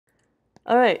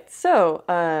All right, so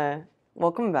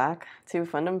welcome back to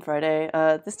Fundum Friday.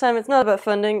 This time it's not about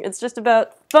funding, it's just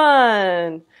about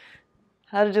fun.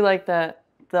 How did you like that?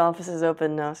 The office is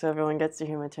open now, so everyone gets to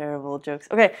hear my terrible jokes.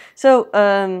 Okay, so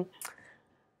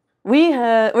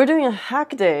we're doing a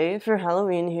hack day for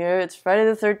Halloween here. It's Friday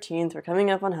the 13th. We're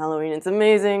coming up on Halloween. It's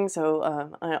amazing.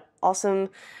 So my awesome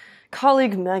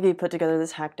colleague Maggie put together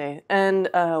this hack day. And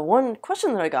one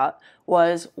question that I got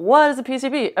was, what is a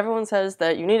PCB? Everyone says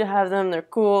that you need to have them. They're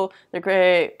cool. They're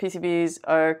great. PCBs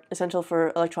are essential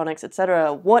for electronics,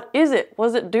 etc. What is it? What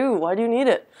does it do? Why do you need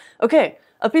it? Okay,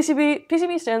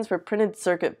 PCB stands for printed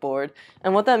circuit board.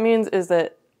 And what that means is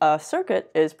that a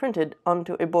circuit is printed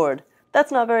onto a board.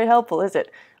 That's not very helpful, is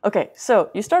it? Okay, so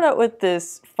you start out with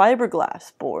this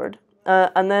fiberglass board,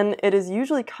 and then it is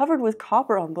usually covered with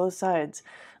copper on both sides,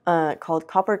 called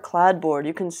copper clad board.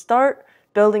 You can start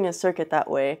building a circuit that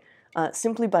way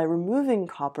simply by removing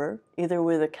copper, either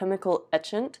with a chemical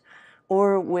etchant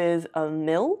or with a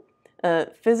mill,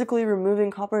 physically removing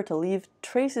copper to leave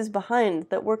traces behind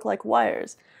that work like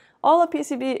wires. All a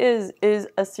PCB is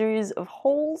a series of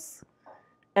holes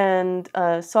and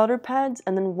solder pads,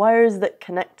 and then wires that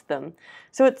connect them.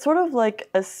 So it's sort of like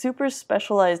a super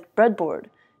specialized breadboard.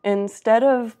 Instead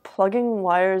of plugging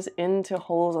wires into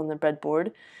holes on the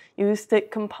breadboard, you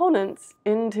stick components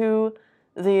into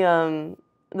the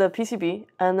PCB,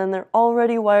 and then they're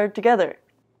already wired together.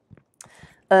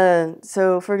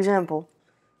 So for example,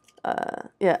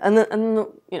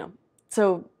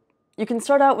 so you can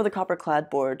start out with a copper clad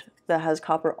board that has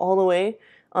copper all the way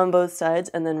on both sides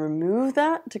and then remove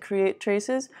that to create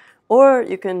traces, or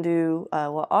you can do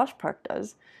what Oshpark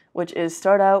does, which is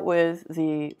start out with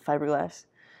the fiberglass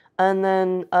and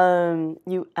then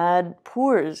you add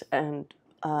pores, and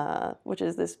which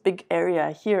is this big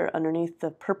area here underneath the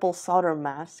purple solder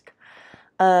mask,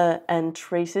 and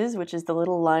traces, which is the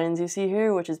little lines you see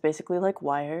here, which is basically like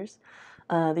wires.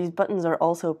 These buttons are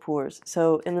also pores.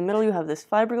 So in the middle you have this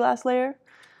fiberglass layer.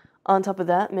 On top of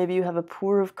that, maybe you have a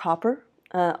pour of copper.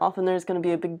 Often there's going to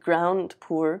be a big ground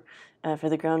pour for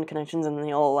the ground connections, and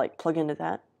they all like plug into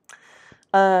that.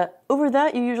 Over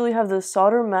that, you usually have the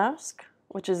solder mask,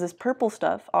 which is this purple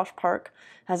stuff. Oshpark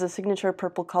has a signature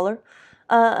purple color.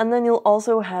 And then you'll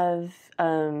also have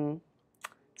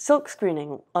silk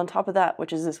screening on top of that,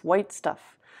 which is this white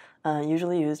stuff,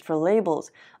 usually used for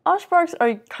labels. Oshparks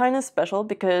are kind of special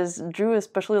because Drew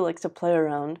especially likes to play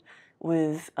around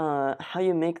with how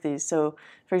you make these. So,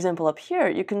 for example, up here,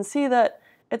 you can see that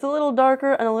it's a little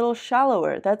darker and a little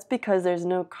shallower. That's because there's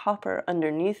no copper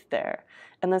underneath there,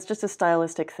 and that's just a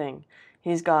stylistic thing.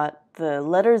 He's got the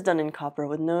letters done in copper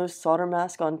with no solder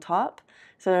mask on top,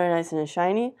 so they're nice and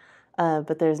shiny,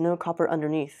 but there's no copper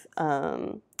underneath.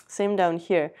 Same down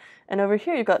here. And over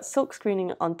here, you've got silk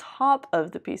screening on top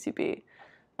of the PCB.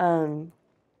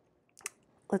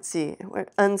 Let's see.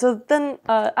 And so then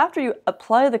after you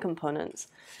apply the components,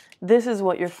 this is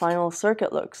what your final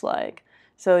circuit looks like.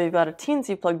 So you've got a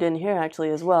teensy plugged in here actually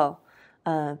as well.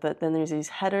 But then there's these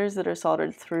headers that are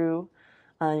soldered through.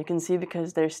 You can see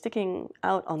because they're sticking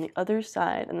out on the other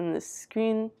side. And then this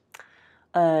screen,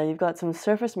 you've got some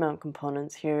surface mount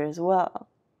components here as well.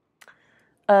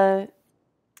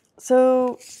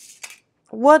 So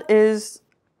what is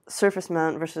surface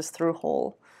mount versus through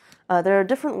hole? There are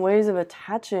different ways of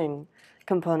attaching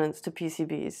components to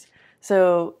PCBs.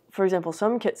 So, for example,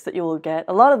 some kits that you will get,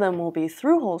 a lot of them will be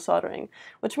through-hole soldering,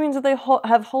 which means that they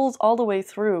have holes all the way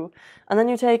through, and then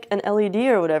you take an LED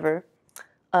or whatever,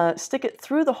 stick it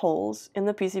through the holes in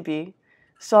the PCB,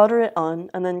 solder it on,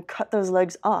 and then cut those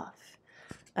legs off.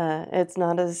 It's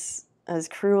not as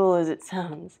cruel as it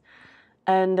sounds.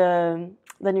 And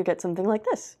then you get something like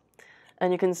this.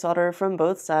 And you can solder from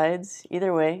both sides,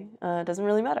 either way, it doesn't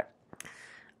really matter.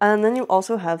 And then you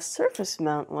also have surface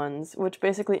mount ones, which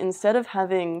basically instead of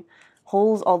having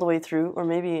holes all the way through, or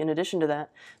maybe in addition to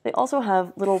that, they also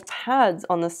have little pads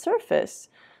on the surface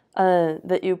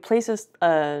that you place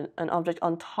an object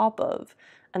on top of,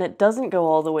 and it doesn't go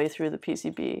all the way through the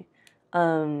PCB.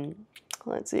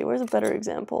 Let's see, where's a better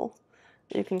example?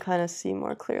 You can kind of see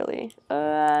more clearly.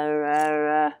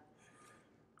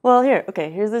 Well,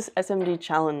 here's this SMD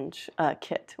Challenge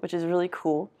Kit, which is really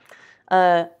cool.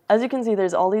 As you can see,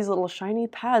 there's all these little shiny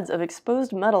pads of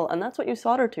exposed metal, and that's what you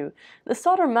solder to. The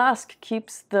solder mask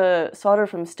keeps the solder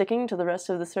from sticking to the rest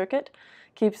of the circuit,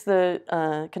 keeps the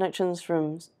connections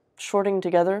from shorting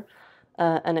together,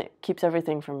 and it keeps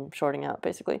everything from shorting out,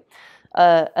 basically.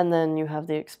 And then you have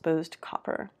the exposed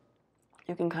copper.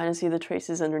 You can kind of see the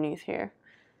traces underneath here.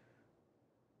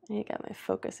 You got my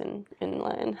focus in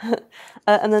line.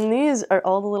 And then these are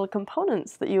all the little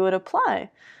components that you would apply.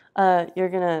 I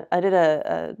did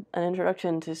an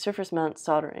introduction to surface mount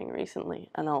soldering recently,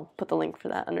 and I'll put the link for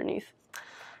that underneath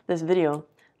this video.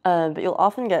 But you'll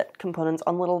often get components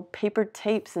on little paper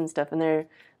tapes and stuff, and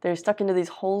they're stuck into these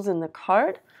holes in the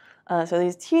card. So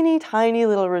these teeny tiny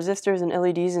little resistors and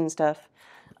LEDs and stuff,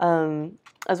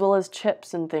 as well as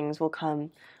chips and things, will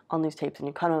come on these tapes, and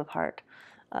you cut them apart.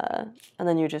 And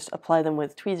then you just apply them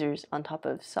with tweezers on top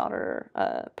of solder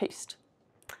paste.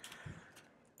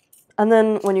 And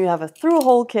then when you have a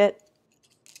through-hole kit,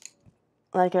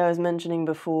 like I was mentioning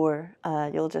before,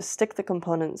 you'll just stick the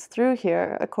components through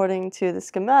here according to the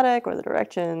schematic or the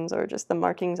directions or just the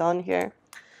markings on here,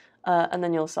 and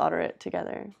then you'll solder it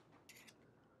together.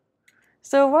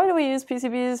 So why do we use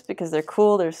PCBs? Because they're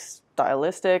cool, they're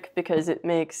stylistic, because it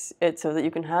makes it so that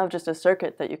you can have just a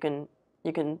circuit that you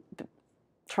can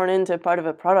turn into part of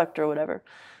a product or whatever.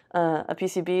 A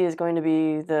PCB is going to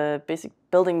be the basic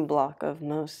building block of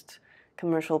most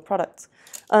commercial products.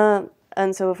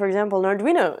 And so, for example, an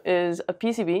Arduino is a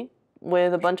PCB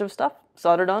with a bunch of stuff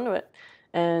soldered onto it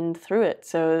and through it.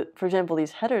 So, for example,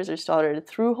 these headers are soldered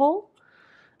through hole.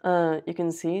 You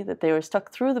can see that they were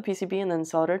stuck through the PCB and then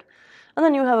soldered. And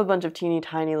then you have a bunch of teeny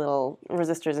tiny little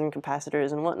resistors and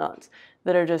capacitors and whatnots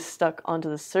that are just stuck onto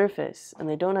the surface, and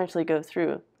they don't actually go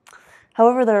through.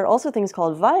 However, there are also things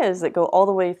called vias that go all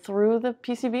the way through the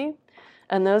PCB,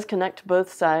 and those connect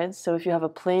both sides. So if you have a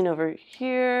plane over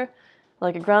here,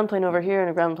 like a ground plane over here and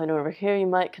a ground plane over here, you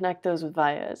might connect those with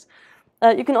vias.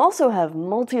 You can also have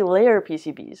multi-layer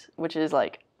PCBs, which is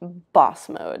like boss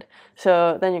mode.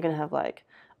 So then you can have like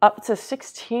up to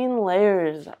 16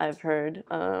 layers, I've heard.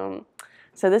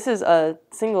 So this is a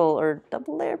single or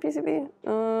double layer PCB.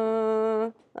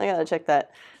 I gotta check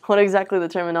that, what exactly the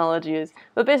terminology is.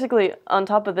 But basically, on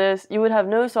top of this, you would have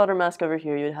no solder mask over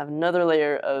here. You would have another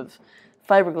layer of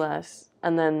fiberglass,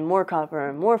 and then more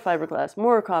copper, more fiberglass,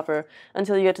 more copper,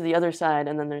 until you get to the other side,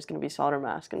 and then there's gonna be solder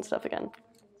mask and stuff again.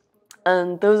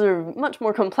 And those are much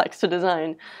more complex to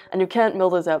design, and you can't mill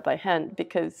those out by hand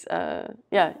because,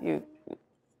 yeah,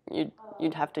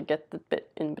 you'd have to get the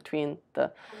bit in between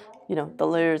the, the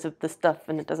layers of the stuff,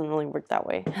 and it doesn't really work that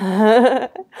way.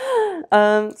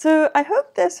 So I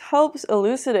hope this helps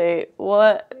elucidate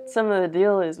what some of the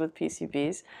deal is with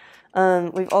PCBs.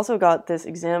 We've also got this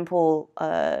example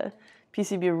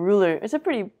PCB Ruler. It's a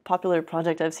pretty popular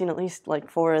project. I've seen at least like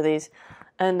 4 of these.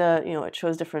 And, it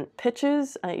shows different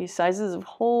pitches, i.e. sizes of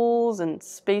holes and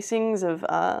spacings of,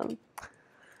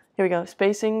 here we go,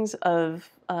 spacings of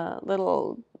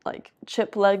little like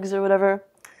chip legs or whatever.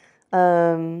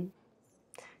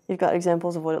 You've got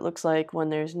examples of what it looks like when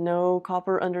there's no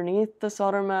copper underneath the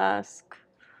solder mask.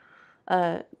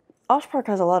 Oshpark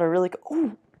has a lot of really,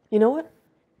 oh, you know what?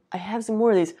 I have some more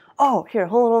of these. Oh, here,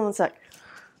 hold on one sec.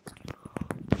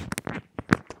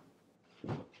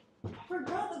 I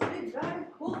forgot the big bag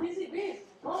of cool PCBs.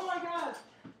 Oh my god.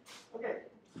 Okay.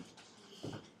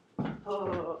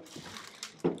 Oh.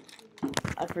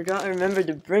 I forgot I remembered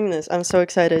to bring this. I'm so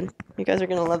excited. You guys are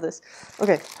gonna love this.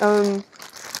 Okay,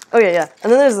 okay, yeah.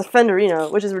 And then there's the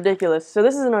Fenderino, which is ridiculous. So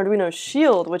this is an Arduino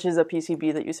Shield, which is a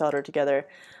PCB that you solder together.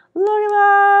 Look at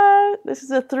that! This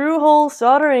is a through-hole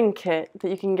soldering kit that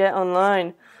you can get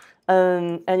online.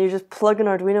 And you just plug an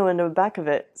Arduino into the back of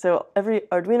it. So every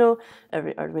Arduino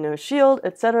Shield,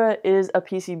 etc. is a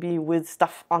PCB with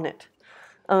stuff on it.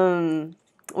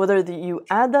 Whether you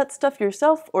add that stuff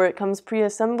yourself or it comes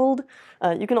pre-assembled,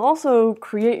 you can also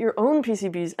create your own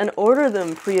PCBs and order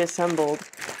them pre-assembled,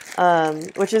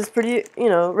 which is pretty,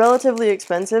 relatively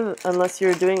expensive unless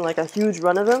you're doing like a huge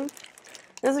run of them.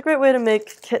 It's a great way to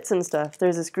make kits and stuff.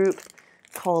 There's this group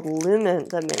called Lumen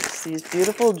that makes these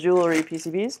beautiful jewelry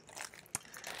PCBs.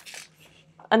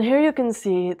 And here you can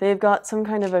see they've got some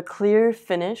kind of a clear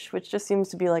finish, which just seems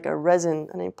to be like a resin,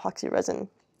 an epoxy resin.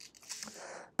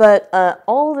 But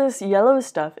all this yellow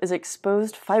stuff is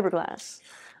exposed fiberglass,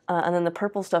 and then the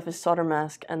purple stuff is solder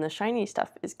mask, and the shiny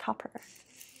stuff is copper.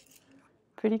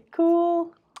 Pretty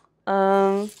cool.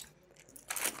 Oh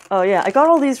yeah, I got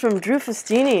all these from Drew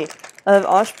Festini of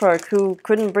Oshpark, who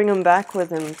couldn't bring them back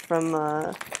with him from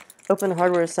Open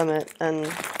Hardware Summit,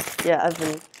 and yeah, I've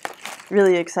been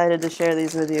really excited to share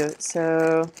these with you.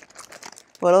 So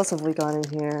what else have we got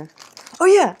in here? Oh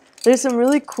yeah! There's some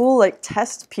really cool like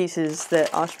test pieces that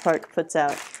Oshpark puts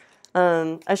out.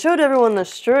 I showed everyone the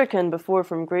Shuriken before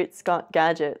from Great Scott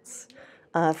Gadgets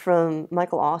from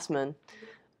Michael Osman.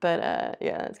 But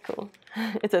yeah, it's cool.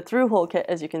 It's a through-hole kit,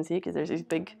 as you can see, because there's these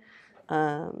big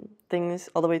things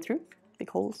all the way through,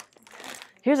 big holes.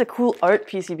 Here's a cool art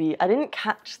PCB. I didn't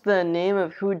catch the name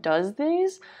of who does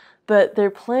these, but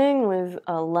they're playing with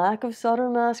a lack of solder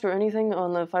mask or anything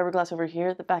on the fiberglass over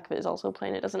here. The back of it is also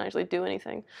plain. It doesn't actually do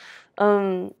anything.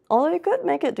 Although you could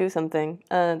make it do something.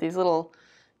 These little,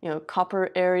 copper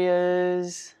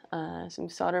areas, some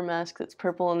solder mask that's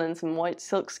purple, and then some white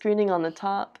silk screening on the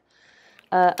top.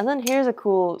 And then here's a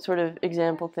cool sort of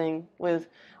example thing with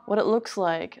what it looks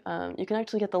like. You can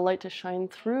actually get the light to shine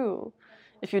through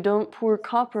if you don't pour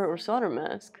copper or solder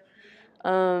mask.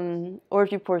 Or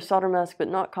if you pour solder mask but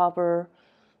not copper,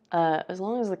 as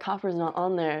long as the copper is not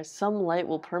on there, some light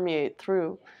will permeate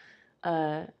through.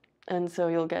 And so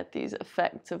you'll get these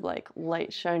effects of like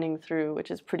light shining through, which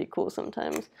is pretty cool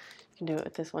sometimes. You can do it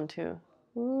with this one too.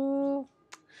 Ooh.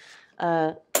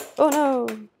 Oh no,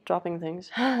 dropping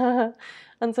things.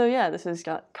 And so yeah, this has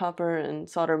got copper and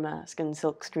solder mask and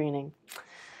silk screening.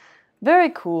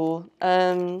 Very cool.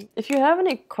 If you have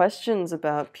any questions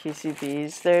about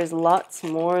PCBs, there's lots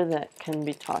more that can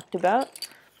be talked about.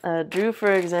 Drew,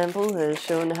 for example, has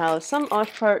shown how some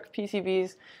Oshpark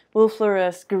PCBs will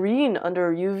fluoresce green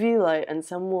under UV light and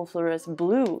some will fluoresce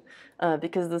blue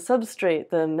because the substrate,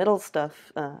 the middle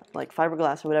stuff, like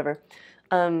fiberglass or whatever,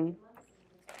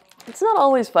 it's not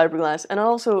always fiberglass, and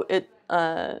also it,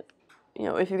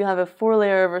 if you have a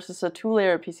 4-layer versus a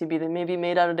 2-layer PCB, they may be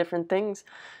made out of different things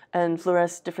and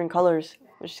fluoresce different colors,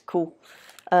 which is cool.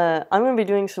 I'm going to be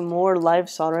doing some more live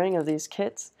soldering of these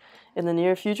kits in the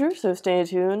near future, so stay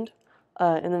tuned.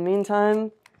 In the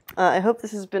meantime, I hope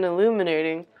this has been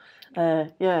illuminating.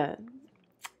 Yeah,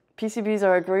 PCBs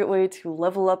are a great way to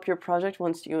level up your project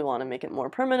once you want to make it more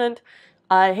permanent.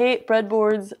 I hate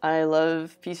breadboards. I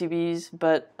love PCBs,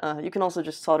 but you can also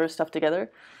just solder stuff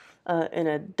together in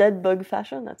a dead bug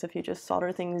fashion. That's if you just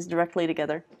solder things directly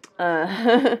together,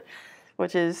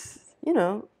 which is,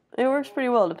 it works pretty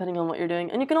well depending on what you're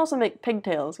doing. And you can also make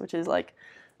pigtails, which is like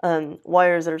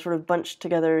wires that are sort of bunched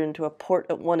together into a port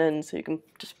at one end so you can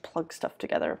just plug stuff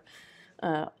together.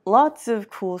 Lots of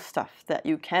cool stuff that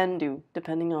you can do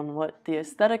depending on what the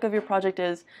aesthetic of your project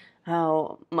is,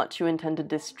 how much you intend to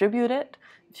distribute it,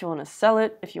 if you want to sell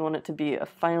it, if you want it to be a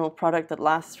final product that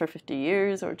lasts for 50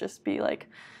 years, or just be like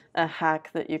a hack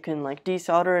that you can like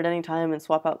desolder at any time and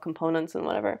swap out components and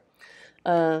whatever.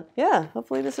 Yeah,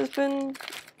 hopefully this has been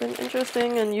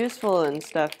interesting and useful and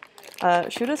stuff.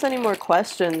 Shoot us any more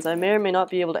questions. I may or may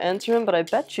not be able to answer them, but I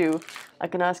bet you I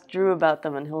can ask Drew about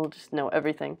them and he'll just know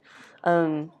everything.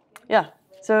 Yeah,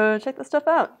 so check this stuff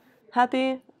out.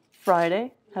 Happy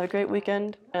Friday. Have a great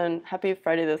weekend, and happy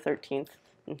Friday the 13th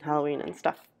and Halloween and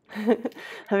stuff.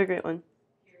 Have a great one.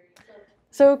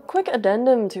 So, quick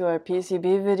addendum to our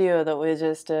PCB video that we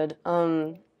just did.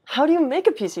 How do you make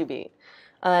a PCB?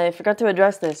 I forgot to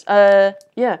address this.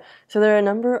 Yeah, so there are a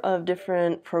number of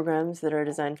different programs that are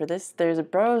designed for this. There's a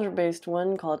browser-based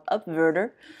one called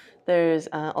Upverter. There's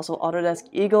also Autodesk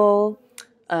Eagle.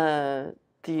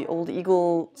 The old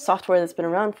Eagle software that's been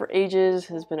around for ages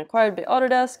has been acquired by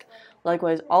Autodesk.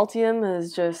 Likewise, Altium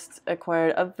has just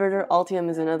acquired Upverter. Altium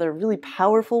is another really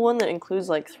powerful one that includes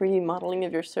like 3D modeling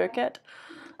of your circuit.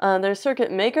 There's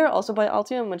Circuit Maker, also by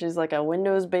Altium, which is like a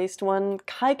Windows-based one.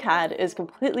 KiCad is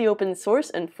completely open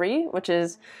source and free, which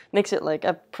makes it like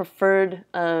a preferred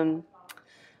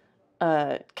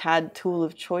CAD tool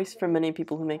of choice for many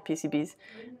people who make PCBs.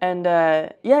 And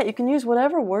yeah, you can use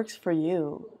whatever works for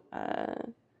you.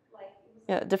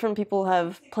 Yeah, different people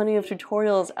have plenty of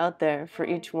tutorials out there for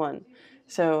each one.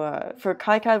 So for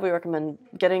KiCad, we recommend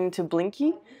getting to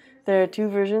Blinky. There are 2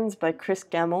 versions by Chris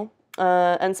Gamble.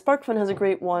 And SparkFun has a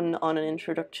great one on an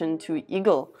introduction to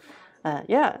Eagle.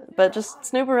 Yeah, but just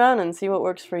snoop around and see what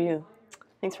works for you.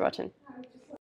 Thanks for watching.